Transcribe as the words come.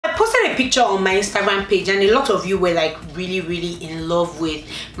posted a picture on my Instagram page, and a lot of you were like really in love with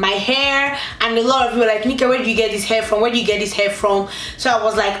my hair, and a lot of you were like, Nika, where do you get this hair from? Where do you get this hair from? So I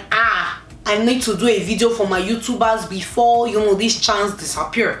was like, I need to do a video for my YouTubers before, you know, this chance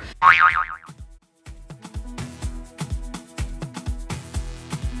disappear.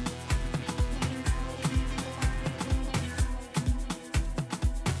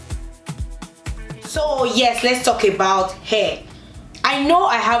 So yes, let's talk about hair. I know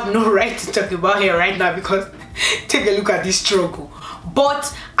I have no right to talk about hair right now because take a look at this struggle.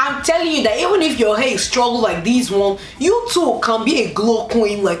 But I'm telling you that even if your hair is struggle like this one, you too can be a glow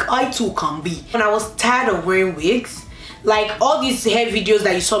queen like I too can be. When I was tired of wearing wigs, like all these hair videos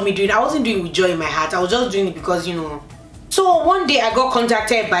that you saw me doing, I wasn't doing it with joy in my heart. I was just doing it because, you know. So one day I got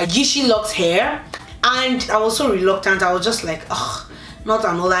contacted by Yishi Locks Hair, and I was so reluctant. I was just like, ugh, not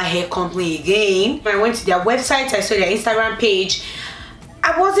another hair company again. When I went to their website, I saw their Instagram page.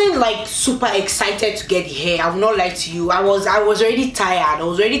 I wasn't like super excited to get the hair. I will not lie to you. I was already tired. I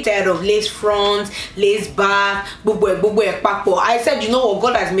was already tired of lace front, lace back, I said, you know what,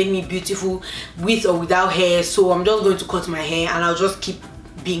 God has made me beautiful with or without hair, so I'm just going to cut my hair and I'll just keep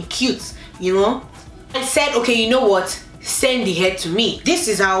being cute, you know. I said, okay, you know what, send the hair to me. This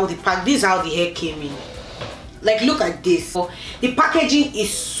is how the hair came in. Like, look at this. The packaging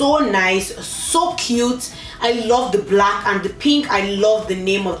is so nice, so cute. I love the black and the pink. I love the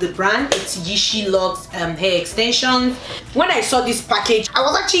name of the brand. It's Yishi Locks hair extensions. When I saw this package, I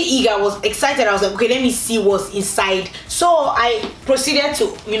was actually eager. I was excited. I was like, okay, let me see what's inside. So I proceeded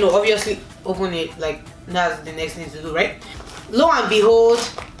to, you know, obviously open it. Like, that's the next thing to do, right? Lo and behold,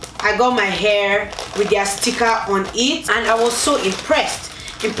 I got my hair with their sticker on it, and I was so impressed.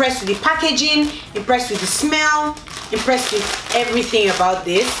 Impressed with the packaging, impressed with the smell, impressed with everything about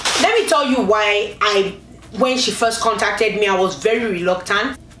this. Let me tell you why when she first contacted me, I was very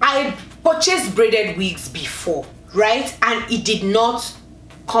reluctant. I purchased braided wigs before, right? And it did not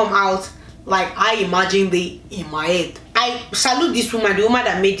come out like I imagined it in my head. I salute this woman, the woman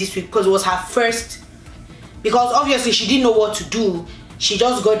that made this wig, because it was her first, because obviously she didn't know what to do. She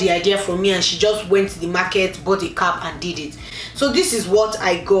just got the idea from me and she just went to the market, bought a cap and did it. So this is what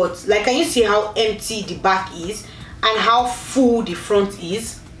I got. Like, can you see how empty the back is and how full the front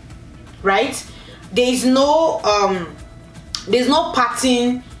is, right? There's no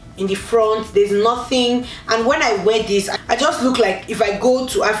pattern in the front, there's nothing. And when I wear this, I just look like if I go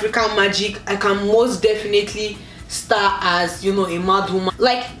to African Magic, I can most definitely star as, you know, a mad woman.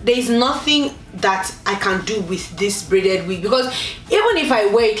 Like, there's nothing that I can do with this braided wig, because even if I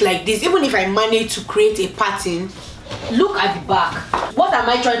wear it like this, even if I manage to create a pattern, look at the back. What am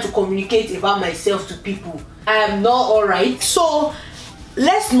I trying to communicate about myself to people? I am not alright. So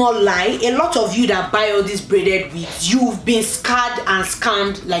let's not lie, a lot of you that buy all these braided wigs, you've been scarred and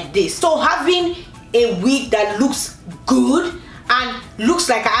scammed like this. So having a wig that looks good and looks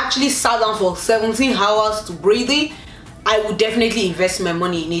like I actually sat down for 17 hours to braid it, I would definitely invest my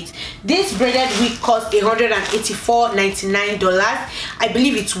money in it. This braided wig cost $184.99. I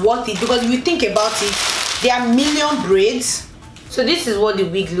believe it's worth it, because if you think about it, there are million braids. So this is what the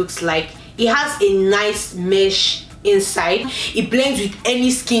wig looks like. It has a nice mesh inside. It blends with any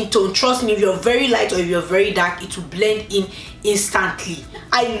skin tone. Trust me, if you're very light or if you're very dark, it will blend in instantly.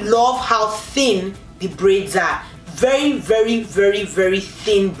 I love how thin the braids are. Very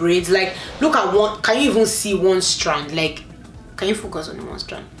thin braids. Like, look at one. Can you even see one strand? Like, can you focus on the one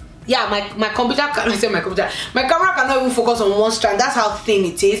strand? Yeah, my computer cannot say my computer. My camera cannot even focus on one strand. That's how thin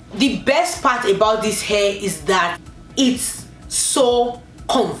it is. The best part about this hair is that it's so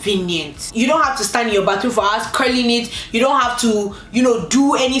convenient. You don't have to stand in your bathroom for hours curling it. You don't have to, you know,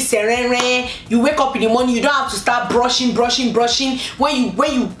 do any serene. You wake up in the morning, you don't have to start brushing. You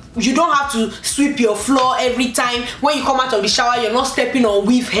don't have to sweep your floor every time. When you come out of the shower, you're not stepping on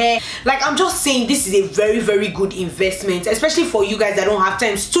weave hair. Like, I'm just saying, this is a very good investment, especially for you guys that don't have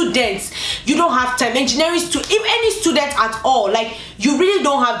time. Students, you don't have time. Engineering students, if any student at all, like, you really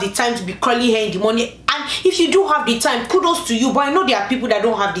don't have the time to be curling hair in the morning. And if you do have the time, kudos to you. But I know there are people that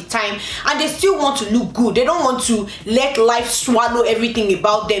don't have the time and they still want to look good. They don't want to let life swallow everything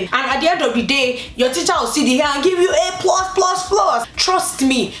about them. And at the end of the day, your teacher will see the hair and give you A+++. Trust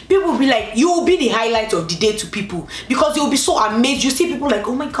me, people will be like, you will be the highlight of the day to people, because you'll be so amazed. You see people like,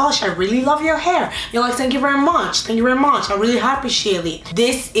 oh my gosh, I really love your hair. You're like, thank you very much, I really appreciate it.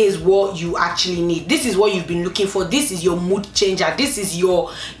 This is what you actually need. This is what you've been looking for. This is your mood changer. This is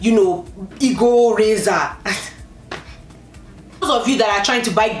your, you know, ego raiser. Those of you that are trying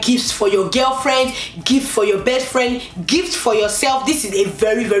to buy gifts for your girlfriend, gift for your best friend, gift for yourself, this is a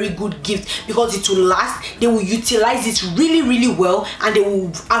very, very good gift because it will last. They will utilize it really, really well, and they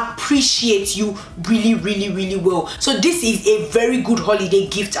will appreciate you really, really, really well. So this is a very good holiday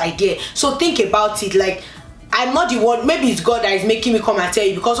gift idea. So think about it. Like, I'm not the one, maybe it's God that is making me come and tell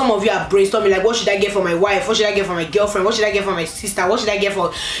you, because some of you are brainstorming like, what should I get for my wife, what should I get for my girlfriend, what should I get for my sister, what should I get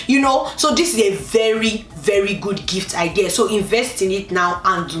for, you know. So this is a very, very good gift idea. So invest in it now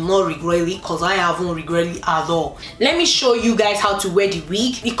and do not regret it, because I haven't regretted it at all. Let me show you guys how to wear the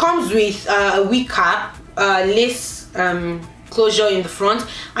wig. It comes with a wig cap, lace closure in the front,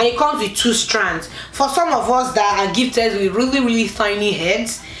 and it comes with 2 strands. For some of us that are gifted with really, really tiny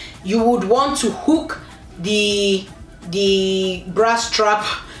heads, you would want to hook the brass strap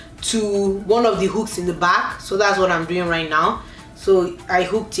to one of the hooks in the back. So that's what I'm doing right now. So I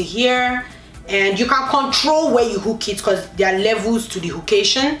hooked it here, and you can control where you hook it because there are levels to the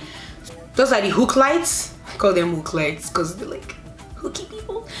hookation. Those are the hook lights. I call them hook lights because they're like hooky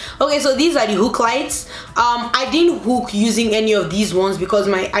people. Okay, so these are the hook lights. I didn't hook using any of these ones because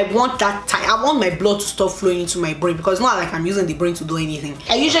I want my blood to stop flowing into my brain, because it's not like I'm using the brain to do anything.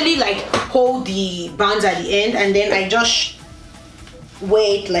 I usually like hold the bands at the end, and then I just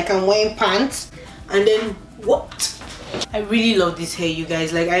wear it like I'm wearing pants, and then what? I really love this hair, you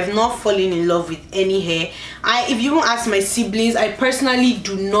guys. Like, I've not fallen in love with any hair. If you won't ask my siblings, I personally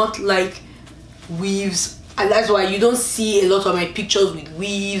do not like weaves, and that's why you don't see a lot of my pictures with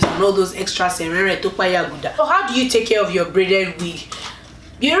weaves and all those extras. So how do you take care of your braided wig?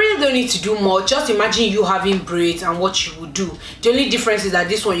 You really don't need to do more. Just imagine you having braids and what you would do. The only difference is that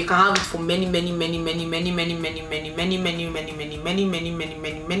this one you can have it for many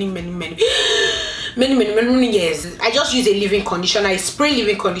years. I just use a leave-in conditioner. I spray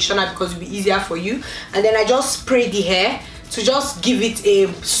leave-in conditioner because it'll be easier for you, and then I just spray the hair to just give it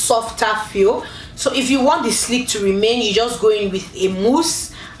a softer feel. So if you want the slick to remain, you just go in with a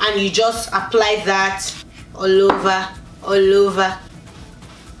mousse and you just apply that all over.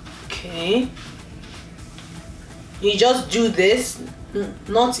 Okay, you just do this,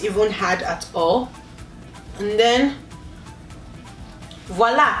 not even hard at all, and then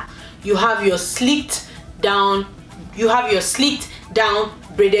voila, you have your slicked down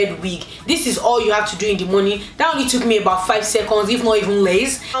braided wig. This is all you have to do in the morning. That only took me about 5 seconds, if not even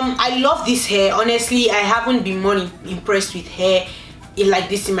less. I love this hair. Honestly, I haven't been more impressed with hair like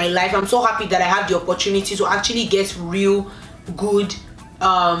this in my life. I'm so happy that I have the opportunity to actually get real good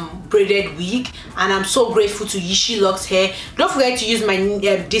braided wig, and I'm so grateful to Yishi Locks Hair. Don't forget to use my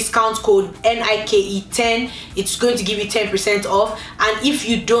discount code NIKE10. It's going to give you 10% off, and if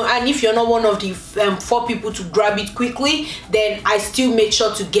you're not one of the 4 people to grab it quickly, then I still make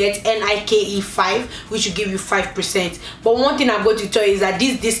sure to get NIKE5, which will give you 5%. But one thing I'm going to tell you is that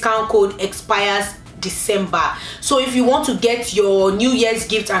this discount code expires December. So if you want to get your New Year's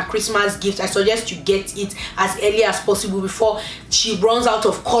gift and Christmas gift, I suggest you get it as early as possible before she runs out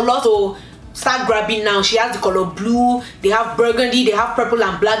of color. So start grabbing now. She has the color blue, they have burgundy, they have purple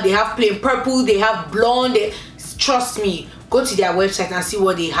and black, they have plain purple, they have blonde. Trust me, go to their website and see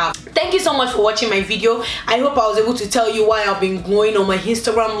what they have. Thank you so much for watching my video. I hope I was able to tell you why I've been glowing on my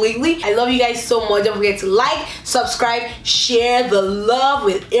Instagram lately. I love you guys so much. Don't forget to like, subscribe, share the love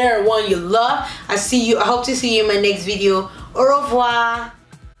with everyone you love. I hope to see you in my next video. Au revoir.